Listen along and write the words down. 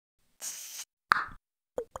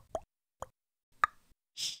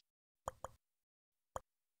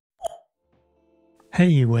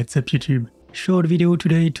Hey, what's up YouTube? Short video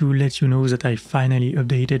today to let you know that I finally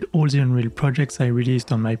updated all the Unreal projects I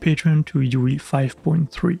released on my Patreon to UE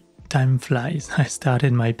 5.3. Time flies, I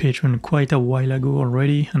started my Patreon quite a while ago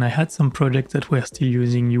already and I had some projects that were still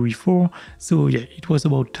using UE4, so yeah, it was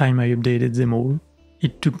about time I updated them all.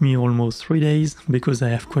 It took me almost 3 days because I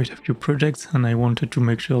have quite a few projects and I wanted to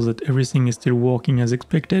make sure that everything is still working as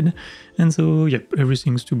expected, and so yep,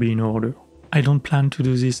 everything's to be in order. I don't plan to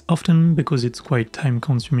do this often because it's quite time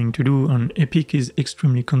consuming to do and Epic is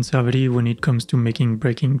extremely conservative when it comes to making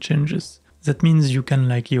breaking changes. That means you can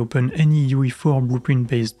likely open any UE4 blueprint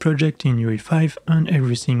based project in UE5 and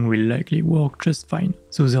everything will likely work just fine.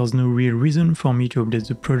 So there's no real reason for me to update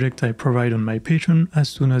the project I provide on my Patreon as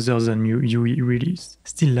soon as there's a new UE release.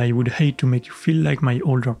 Still, I would hate to make you feel like my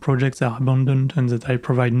older projects are abandoned and that I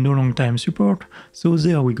provide no long time support, so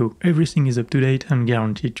there we go, everything is up to date and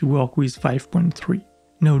guaranteed to work with 5.3.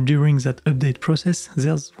 Now during that update process,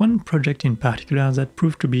 there's one project in particular that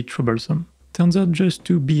proved to be troublesome. Turns out just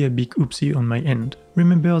to be a big oopsie on my end.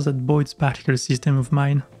 Remember that Boids particle system of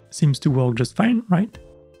mine? Seems to work just fine, right?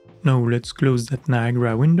 Now let's close that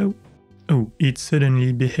Niagara window. Oh, it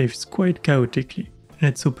suddenly behaves quite chaotically.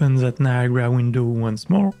 Let's open that Niagara window once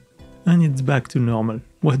more, and it's back to normal.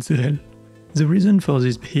 What the hell? The reason for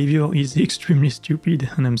this behavior is extremely stupid,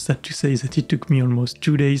 and I'm sad to say that it took me almost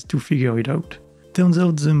 2 days to figure it out. Turns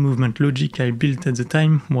out the movement logic I built at the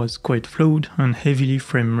time was quite flawed and heavily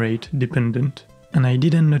frame rate dependent. And I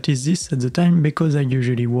didn't notice this at the time because I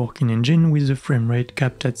usually work in engine with the frame rate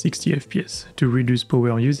capped at 60 FPS to reduce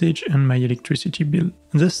power usage and my electricity bill.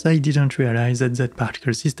 Thus I didn't realize that that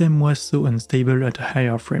particle system was so unstable at a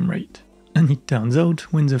higher frame rate. And it turns out,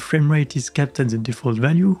 when the frame rate is capped at the default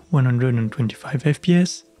value, 125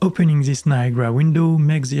 FPS, opening this Niagara window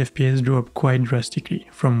makes the FPS drop quite drastically,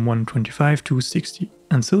 from 125 to 60.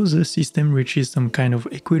 And so the system reaches some kind of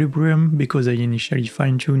equilibrium because I initially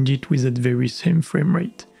fine-tuned it with that very same frame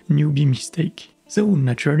rate. Newbie mistake. So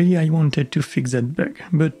naturally I wanted to fix that bug,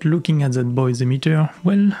 but looking at that Boids emitter,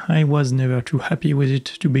 well, I was never too happy with it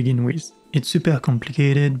to begin with. It's super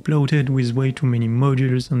complicated, bloated with way too many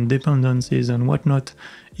modules and dependencies and whatnot.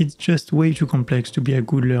 It's just way too complex to be a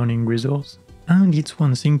good learning resource. And it's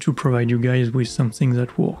one thing to provide you guys with something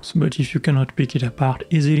that works, but if you cannot pick it apart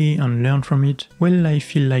easily and learn from it, well, I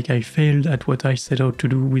feel like I failed at what I set out to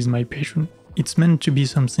do with my Patreon. It's meant to be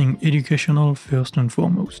something educational first and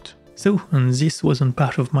foremost. So, and this wasn't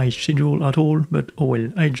part of my schedule at all, but oh well,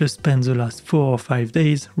 I just spent the last 4 or 5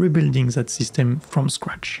 days rebuilding that system from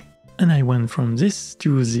scratch. And I went from this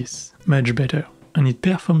to this, much better. And it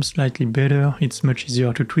performs slightly better, it's much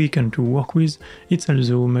easier to tweak and to work with, it's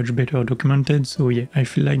also much better documented, so yeah, I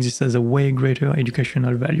feel like this has a way greater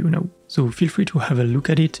educational value now. So feel free to have a look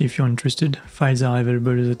at it if you're interested, files are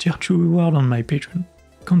available as a tier 2 reward on my Patreon.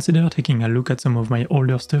 Consider taking a look at some of my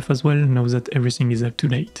older stuff as well, now that everything is up to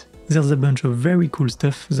date. There's a bunch of very cool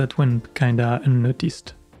stuff that went kinda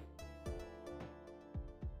unnoticed.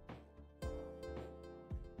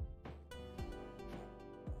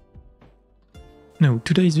 Now,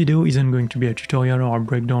 today's video isn't going to be a tutorial or a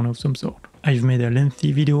breakdown of some sort. I've made a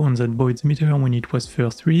lengthy video on that Boids emitter when it was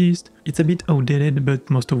first released. It's a bit outdated, but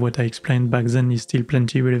most of what I explained back then is still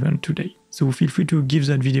plenty relevant today. So feel free to give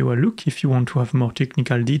that video a look if you want to have more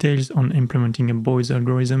technical details on implementing a Boids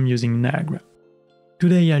algorithm using Niagara.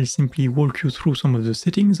 Today I'll simply walk you through some of the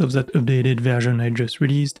settings of that updated version I just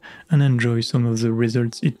released and enjoy some of the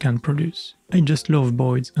results it can produce. I just love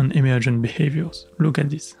Boids and emergent behaviors. Look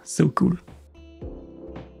at this, so cool.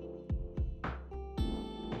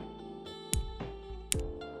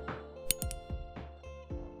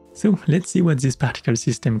 So let's see what this particle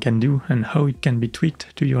system can do and how it can be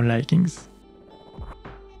tweaked to your likings.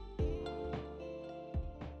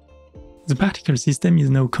 The particle system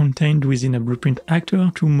is now contained within a blueprint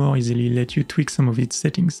actor to more easily let you tweak some of its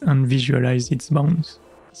settings and visualize its bounds.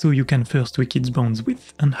 So you can first tweak its bounds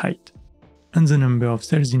width and height, and the number of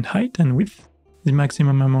cells in height and width, the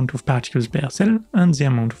maximum amount of particles per cell, and the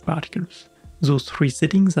amount of particles. Those 3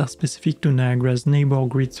 settings are specific to Niagara's Neighbor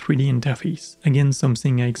Grid 3D interface, again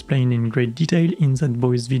something I explained in great detail in that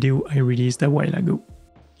Boids video I released a while ago.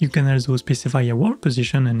 You can also specify a wall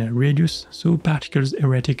position and a radius, so particles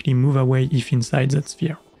erratically move away if inside that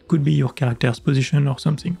sphere. Could be your character's position or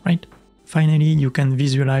something, right? Finally, you can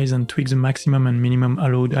visualize and tweak the maximum and minimum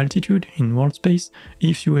allowed altitude in world space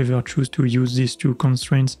if you ever choose to use these 2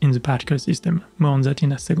 constraints in the particle system, more on that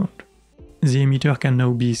in a second. The emitter can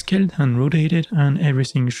now be scaled and rotated and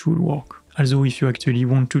everything should work. Also, if you actually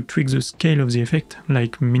want to tweak the scale of the effect,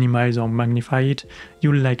 like minimize or magnify it,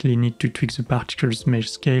 you'll likely need to tweak the particles mesh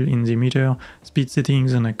scale in the emitter, speed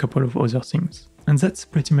settings and a couple of other things. And that's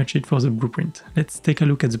pretty much it for the blueprint. Let's take a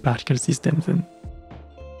look at the particle system then.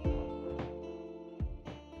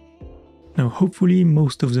 Now hopefully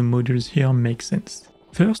most of the modules here make sense.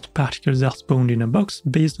 First, particles are spawned in a box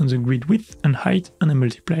based on the grid width and height and a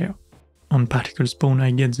multiplier. On particle spawn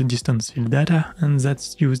I get the distance field data, and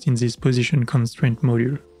that's used in this position constraint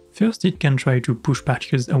module. First, it can try to push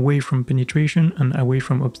particles away from penetration and away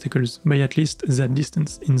from obstacles by at least that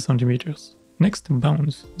distance in centimeters. Next,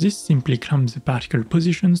 bounds. This simply clamps the particle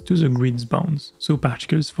positions to the grid's bounds, so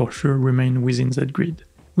particles for sure remain within that grid.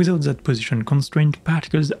 Without that position constraint,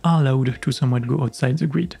 particles are allowed to somewhat go outside the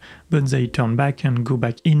grid, but they turn back and go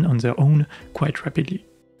back in on their own quite rapidly.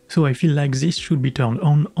 So I feel like this should be turned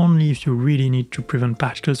on only if you really need to prevent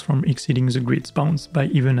particles from exceeding the grid's bounds by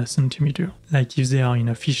even a centimeter, like if they are in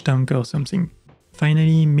a fish tank or something.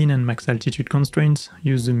 Finally, min and max altitude constraints.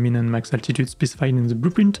 Use the min and max altitude specified in the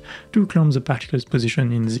blueprint to clamp the particle's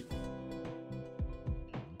position in Z.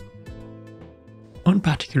 On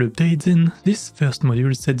particle updates then, this first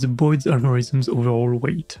module sets the Boids algorithm's overall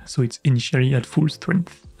weight, so it's initially at full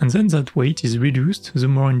strength. And then that weight is reduced the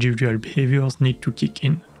more individual behaviors need to kick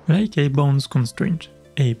in, like a bounds constraint.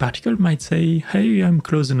 A particle might say, hey, I'm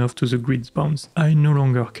close enough to the grid's bounds, I no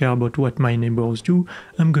longer care about what my neighbors do,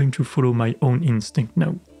 I'm going to follow my own instinct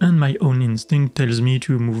now. And my own instinct tells me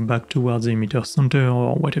to move back towards the emitter center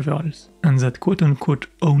or whatever else. And that quote-unquote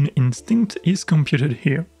own instinct is computed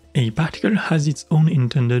here. A particle has its own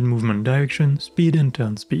intended movement direction, speed and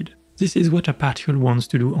turn speed. This is what a particle wants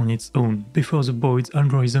to do on its own, before the Boids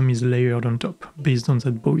algorithm is layered on top, based on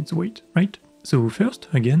that Boids weight, right? So first,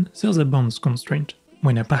 again, there's a bounds constraint.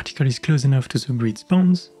 When a particle is close enough to the grid's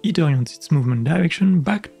bounds, it orients its movement direction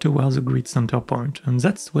back towards the grid center point, and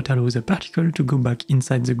that's what allows a particle to go back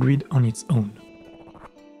inside the grid on its own.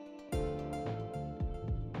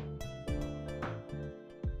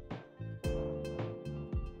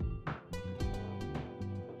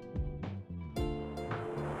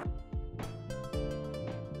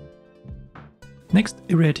 Next,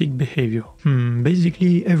 erratic behavior.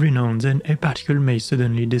 Basically, every now and then a particle may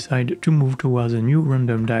suddenly decide to move towards a new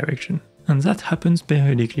random direction. And that happens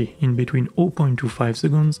periodically, in between 0.25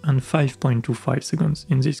 seconds and 5.25 seconds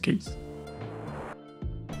in this case.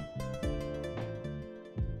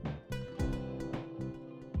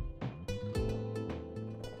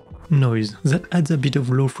 Noise. That adds a bit of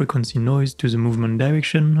low frequency noise to the movement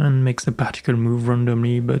direction and makes a particle move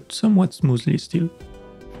randomly but somewhat smoothly still.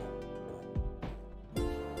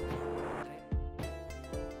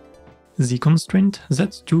 The constraint,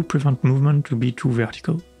 that's to prevent movement to be too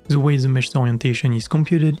vertical. The way the mesh's orientation is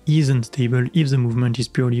computed is unstable if the movement is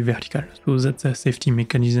purely vertical, so that's a safety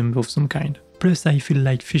mechanism of some kind. Plus I feel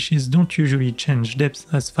like fishes don't usually change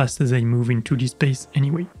depth as fast as they move in 2D space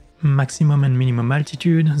anyway. Maximum and minimum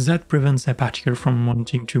altitude, that prevents a particle from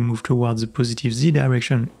wanting to move towards the positive Z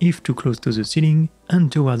direction if too close to the ceiling,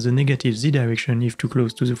 and towards the negative Z direction if too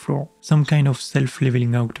close to the floor. Some kind of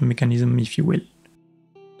self-leveling out mechanism if you will.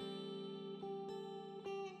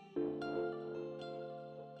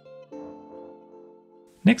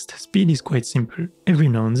 Next, speed is quite simple. Every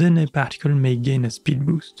now and then a particle may gain a speed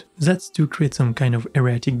boost. That's to create some kind of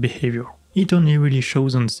erratic behavior. It only really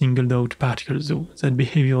shows on singled out particles though. That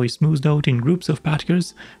behavior is smoothed out in groups of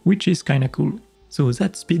particles, which is kinda cool. So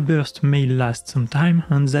that speed burst may last some time,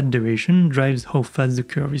 and that duration drives how fast the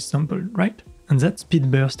curve is sampled, right? And that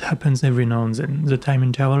speed burst happens every now and then. The time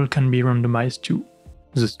interval can be randomized too.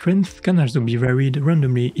 The strength can also be varied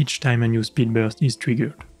randomly each time a new speed burst is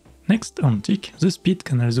triggered. Next, on tick, the speed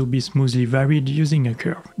can also be smoothly varied using a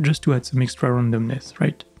curve, just to add some extra randomness,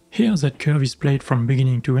 right? Here that curve is played from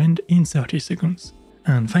beginning to end in 30 seconds.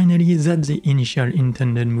 And finally, that's the initial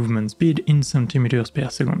intended movement speed in centimeters per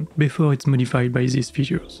second, before it's modified by these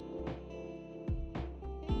features.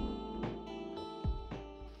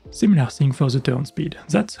 Similar thing for the turn speed,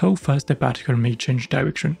 that's how fast a particle may change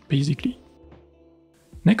direction, basically.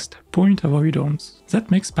 Next, point avoidance.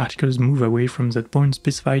 That makes particles move away from that point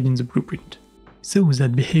specified in the blueprint. So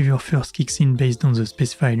that behavior first kicks in based on the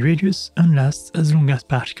specified radius and lasts as long as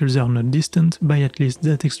particles are not distant by at least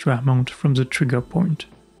that extra amount from the trigger point.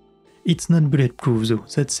 It's not bulletproof though,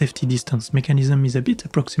 that safety distance mechanism is a bit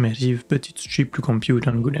approximative, but it's cheap to compute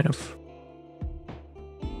and good enough.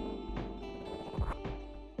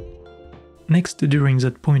 Next, during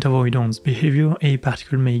that point avoidance behavior, a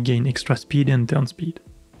particle may gain extra speed and turn speed.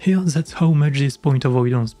 Here, that's how much this point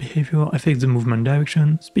avoidance behavior affects the movement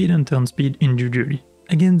direction, speed and turn speed individually.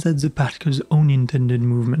 Again, that's the particle's own intended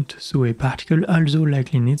movement, so a particle also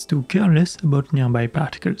likely needs to care less about nearby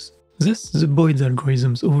particles. Thus, the Boids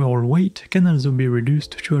algorithm's overall weight can also be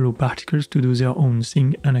reduced to allow particles to do their own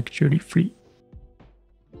thing and actually flee.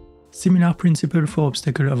 Similar principle for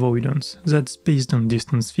obstacle avoidance, that's based on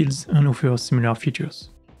distance fields and offers similar features.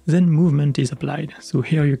 Then movement is applied, so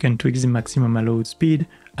here you can tweak the maximum allowed speed,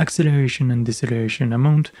 acceleration and deceleration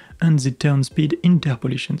amount, and the turn speed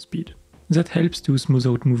interpolation speed. That helps to smooth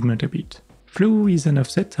out movement a bit. Flow is an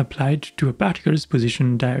offset applied to a particle's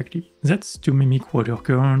position directly. That's to mimic water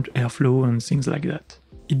current, airflow and things like that.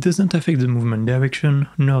 It doesn't affect the movement direction,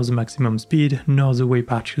 nor the maximum speed, nor the way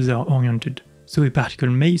particles are oriented. So a particle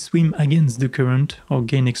may swim against the current or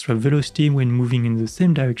gain extra velocity when moving in the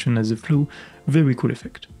same direction as the flow, very cool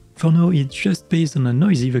effect. For now it's just based on a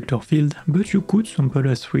noisy vector field, but you could sample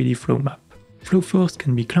a 3D flow map. Flow force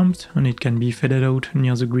can be clamped and it can be faded out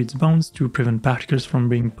near the grid's bounds to prevent particles from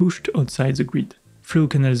being pushed outside the grid. Flow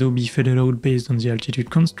can also be faded out based on the altitude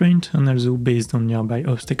constraint and also based on nearby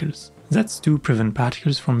obstacles. That's to prevent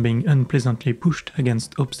particles from being unpleasantly pushed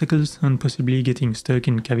against obstacles and possibly getting stuck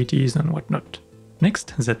in cavities and whatnot.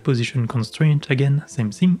 Next, that position constraint, again,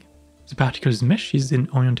 same thing. The particle's mesh is then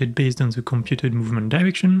oriented based on the computed movement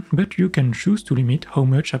direction, but you can choose to limit how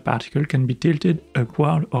much a particle can be tilted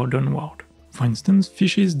upward or downward. For instance,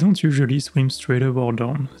 fishes don't usually swim straight up or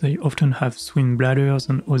down, they often have swim bladders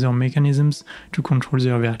and other mechanisms to control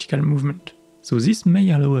their vertical movement. So this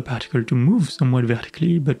may allow a particle to move somewhat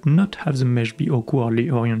vertically but not have the mesh be awkwardly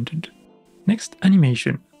oriented. Next,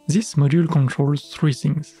 animation. This module controls three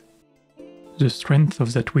things. The strength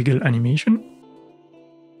of that wiggle animation,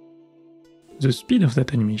 the speed of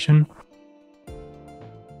that animation,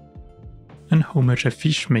 and how much a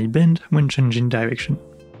fish may bend when changing direction.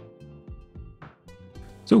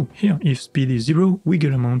 So here, if speed is 0,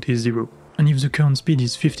 wiggle amount is 0. And if the current speed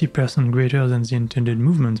is 50% greater than the intended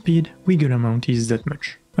movement speed, wiggle amount is that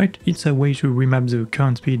much. Right? It's a way to remap the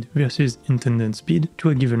current speed versus intended speed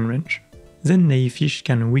to a given range. Then a fish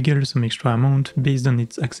can wiggle some extra amount based on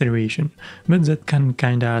its acceleration, but that can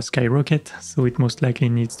kinda skyrocket, so it most likely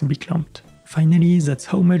needs to be clamped. Finally, that's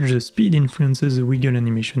how much the speed influences the wiggle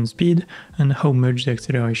animation speed and how much the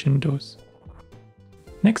acceleration does.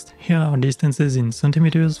 Next, here are distances in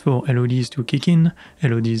centimeters for LODs to kick in,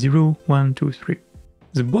 LOD 0, 1, 2, 3.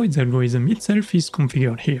 The Boids algorithm itself is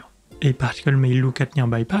configured here. A particle may look at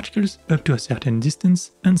nearby particles up to a certain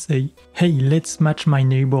distance and say, hey, let's match my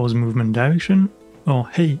neighbor's movement direction, or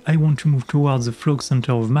hey, I want to move towards the flow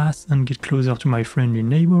center of mass and get closer to my friendly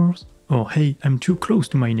neighbors, or hey, I'm too close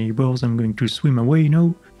to my neighbors, I'm going to swim away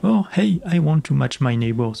now, or hey, I want to match my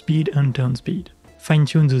neighbor's speed and turn speed.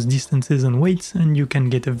 Fine-tune those distances and weights and you can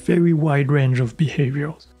get a very wide range of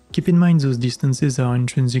behaviors. Keep in mind those distances are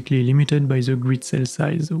intrinsically limited by the grid cell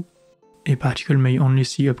size though. A particle may only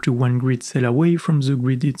see up to one grid cell away from the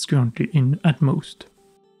grid it's currently in at most.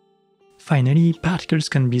 Finally, particles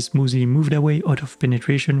can be smoothly moved away out of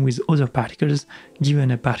penetration with other particles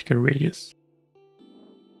given a particle radius.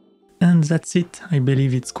 And that's it. I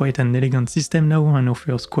believe it's quite an elegant system now and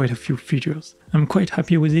offers quite a few features. I'm quite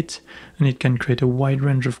happy with it, and it can create a wide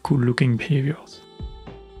range of cool looking behaviors.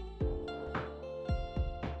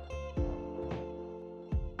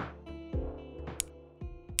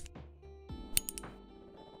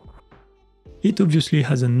 It obviously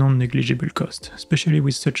has a non-negligible cost, especially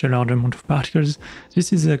with such a large amount of particles.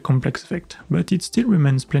 This is a complex effect, but it still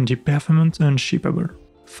remains plenty performant and shippable.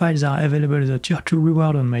 Files are available as a tier 2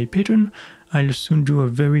 reward on my Patreon. I'll soon do a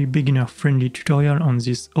very beginner-friendly tutorial on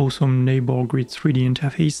this awesome neighbor grid 3D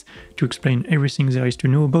interface to explain everything there is to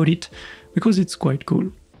know about it, because it's quite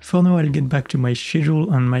cool. For now I'll get back to my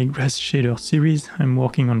schedule and my grass shader series. I'm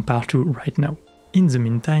working on part 2 right now. In the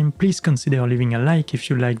meantime, please consider leaving a like if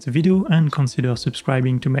you liked the video and consider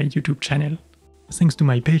subscribing to my YouTube channel. Thanks to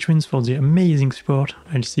my patrons for the amazing support.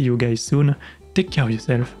 I'll see you guys soon. Take care of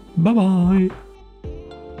yourself. Bye bye!